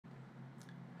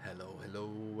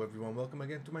Hello everyone, welcome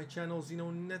again to my channel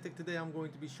Xenonetic. Today I'm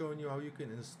going to be showing you how you can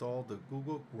install the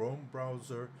Google Chrome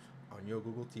browser on your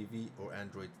Google TV or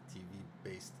Android TV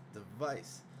based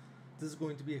device. This is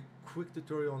going to be a quick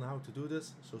tutorial on how to do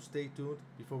this, so stay tuned.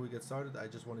 Before we get started, I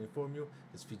just want to inform you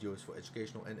this video is for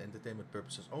educational and entertainment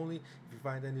purposes only. If you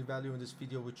find any value in this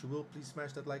video, which you will, please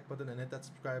smash that like button and hit that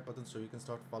subscribe button so you can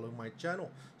start following my channel.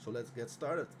 So let's get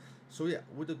started. So yeah,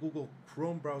 with the Google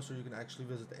Chrome browser you can actually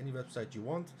visit any website you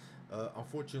want.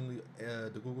 Unfortunately,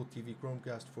 the Google TV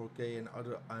Chromecast 4K and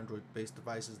other Android based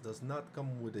devices does not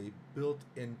come with a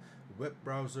built-in web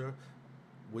browser.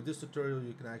 With this tutorial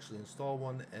you can actually install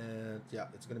one, and yeah,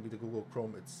 it's going to be the Google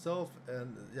Chrome itself,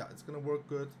 and yeah, it's going to work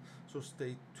good, so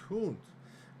stay tuned.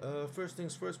 First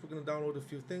things first, we're going to download a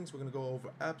few things. We're going to go over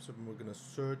apps and we're going to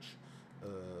search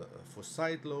for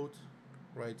sideload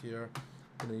right here.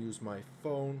 I'm going to use my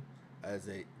phone as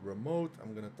a remote.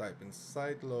 I'm going to type in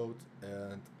sideload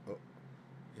and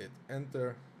hit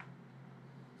enter.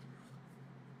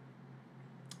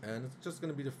 And it's just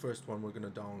going to be the first one we're going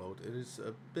to download. It is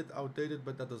a bit outdated,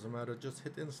 but that doesn't matter. Just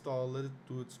hit install, let it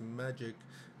do its magic,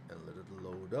 and let it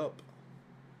load up.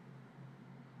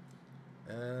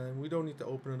 And we don't need to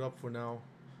open it up for now.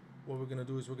 What we're going to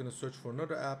do is we're going to search for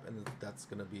another app, and that's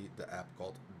going to be the app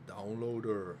called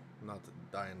Downloader, not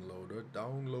Downloader,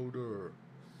 Downloader.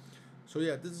 So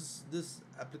yeah, this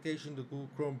application, the Google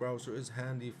Chrome browser, is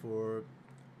handy for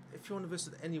if you want to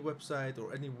visit any website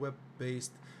or any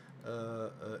web-based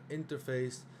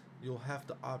interface. You'll have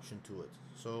the option to it,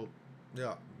 so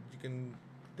yeah, you can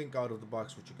think out of the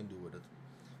box what you can do with it.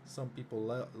 Some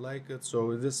people like it,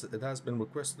 so it has been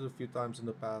requested a few times in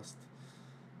the past.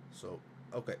 So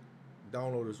okay,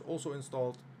 download is also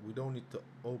installed. We don't need to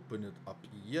open it up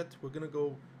yet. We're gonna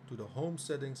go to the home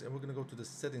settings and we're gonna go to the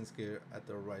settings gear at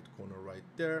the right corner right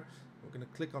there. We're gonna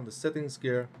click on the settings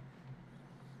gear,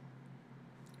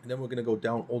 and then we're gonna go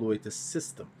down all the way to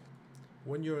system.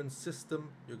 When you're in system,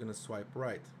 you're going to swipe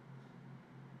right.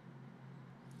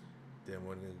 Then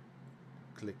we're going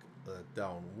to click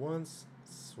down once,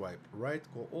 swipe right,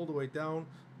 go all the way down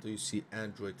till you see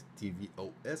Android TV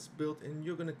OS built in.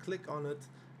 You're going to click on it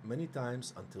many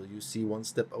times until you see one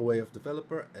step away of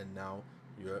developer, and now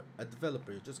you're a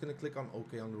developer. You're just going to click on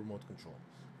OK on the remote control.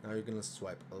 Now you're going to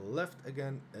swipe left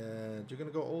again, and you're going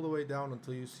to go all the way down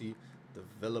until you see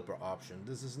developer option.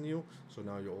 This is new, so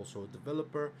now you're also a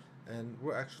developer, and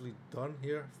we're actually done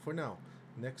here for now.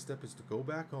 Next step is to go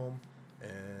back home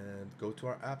and go to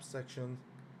our app section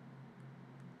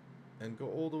and go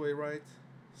all the way right,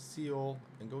 see all,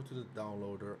 and go to the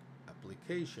downloader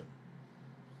application,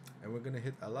 and we're gonna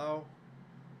hit allow,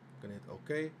 gonna hit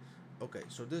OK. Okay,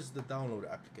 so this is the downloader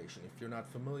application. If you're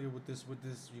not familiar with this,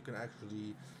 you can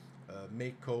actually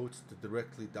make codes to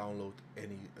directly download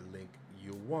any link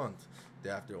you want. They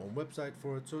have their own website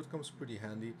for it, so it comes pretty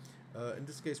handy. In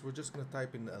this case, we're just going to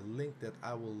type in a link that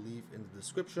I will leave in the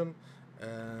description,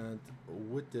 and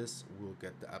with this we'll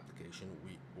get the application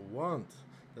we want.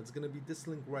 That's going to be this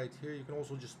link right here. You can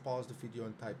also just pause the video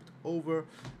and type it over,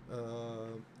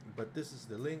 but this is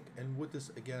the link. And with this,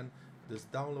 again, this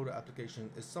downloader application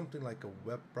is something like a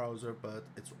web browser, but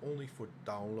it's only for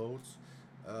downloads.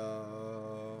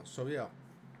 So yeah,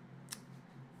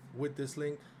 with this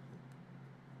link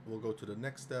we'll go to the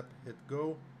next step, hit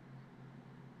go,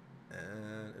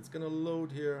 and it's gonna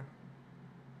load here,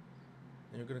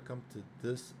 and you're gonna come to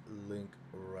this link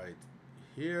right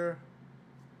here,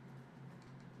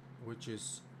 which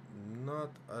is not,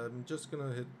 I'm just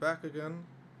gonna hit back again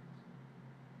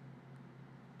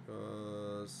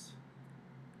because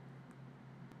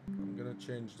I'm gonna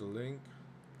change the link.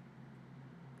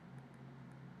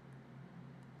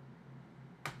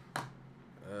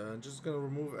 And just gonna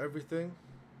remove everything,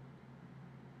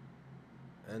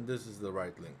 and this is the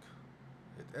right link.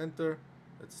 Hit enter.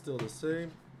 It's still the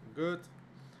same. Good.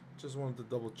 Just wanted to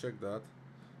double check that.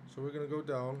 So we're gonna go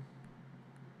down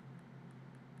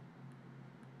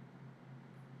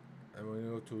and we're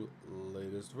gonna go to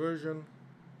latest version.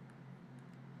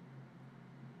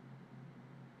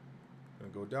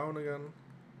 Gonna go down again,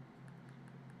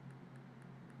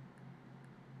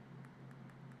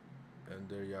 and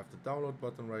there you have the download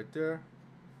button right there.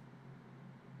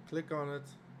 Click on it,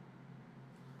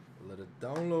 let it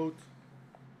download,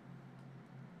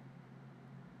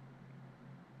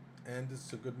 and this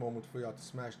is a good moment for y'all to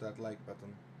smash that like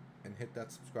button and hit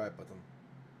that subscribe button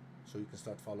so you can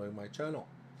start following my channel.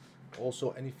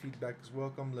 Also, any feedback is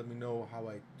welcome. Let me know how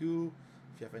I do.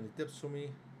 If you have any tips for me,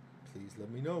 please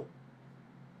let me know.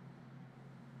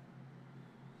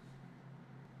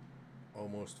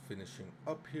 Almost finishing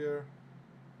up here.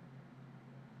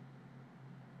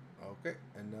 Okay,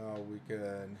 and now we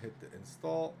can hit the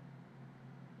install.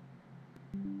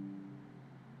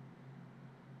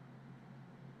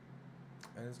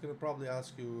 And it's going to probably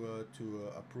ask you to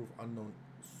approve unknown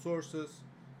sources,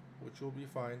 which will be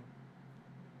fine.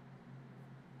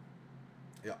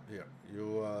 Yeah, here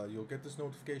you'll get this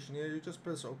notification here. You just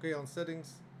press OK on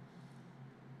settings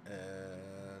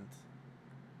and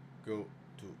go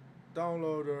to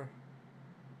downloader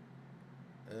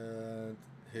and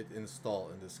hit install.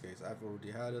 In this case, I've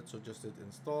already had it, so just hit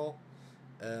install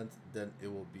and then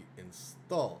it will be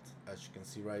installed, as you can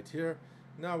see right here.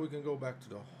 Now we can go back to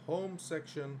the home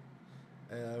section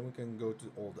and we can go to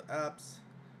all the apps,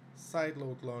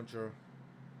 sideload launcher,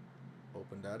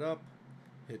 open that up,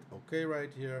 hit OK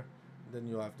right here. Then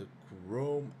you have the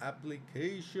Chrome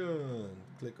application,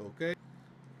 click OK.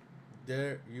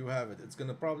 There you have it. It's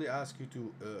gonna probably ask you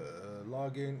to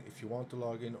log in if you want to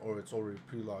log in, or it's already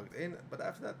pre-logged in. But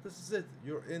after that, this is it.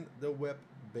 You're in the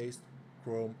web-based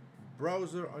Chrome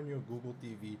browser on your Google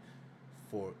TV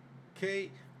 4K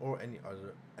or any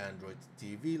other Android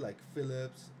TV like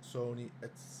Philips, Sony,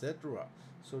 etc.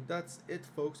 So that's it,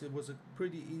 folks. It was a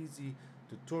pretty easy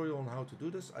tutorial on how to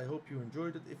do this. I hope you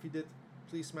enjoyed it. If you did,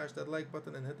 please smash that like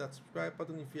button and hit that subscribe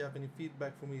button. If you have any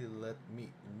feedback for me, let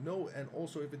me know. And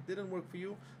also, if it didn't work for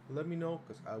you, let me know,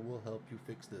 because I will help you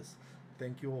fix this.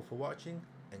 Thank you all for watching,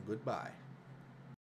 and goodbye.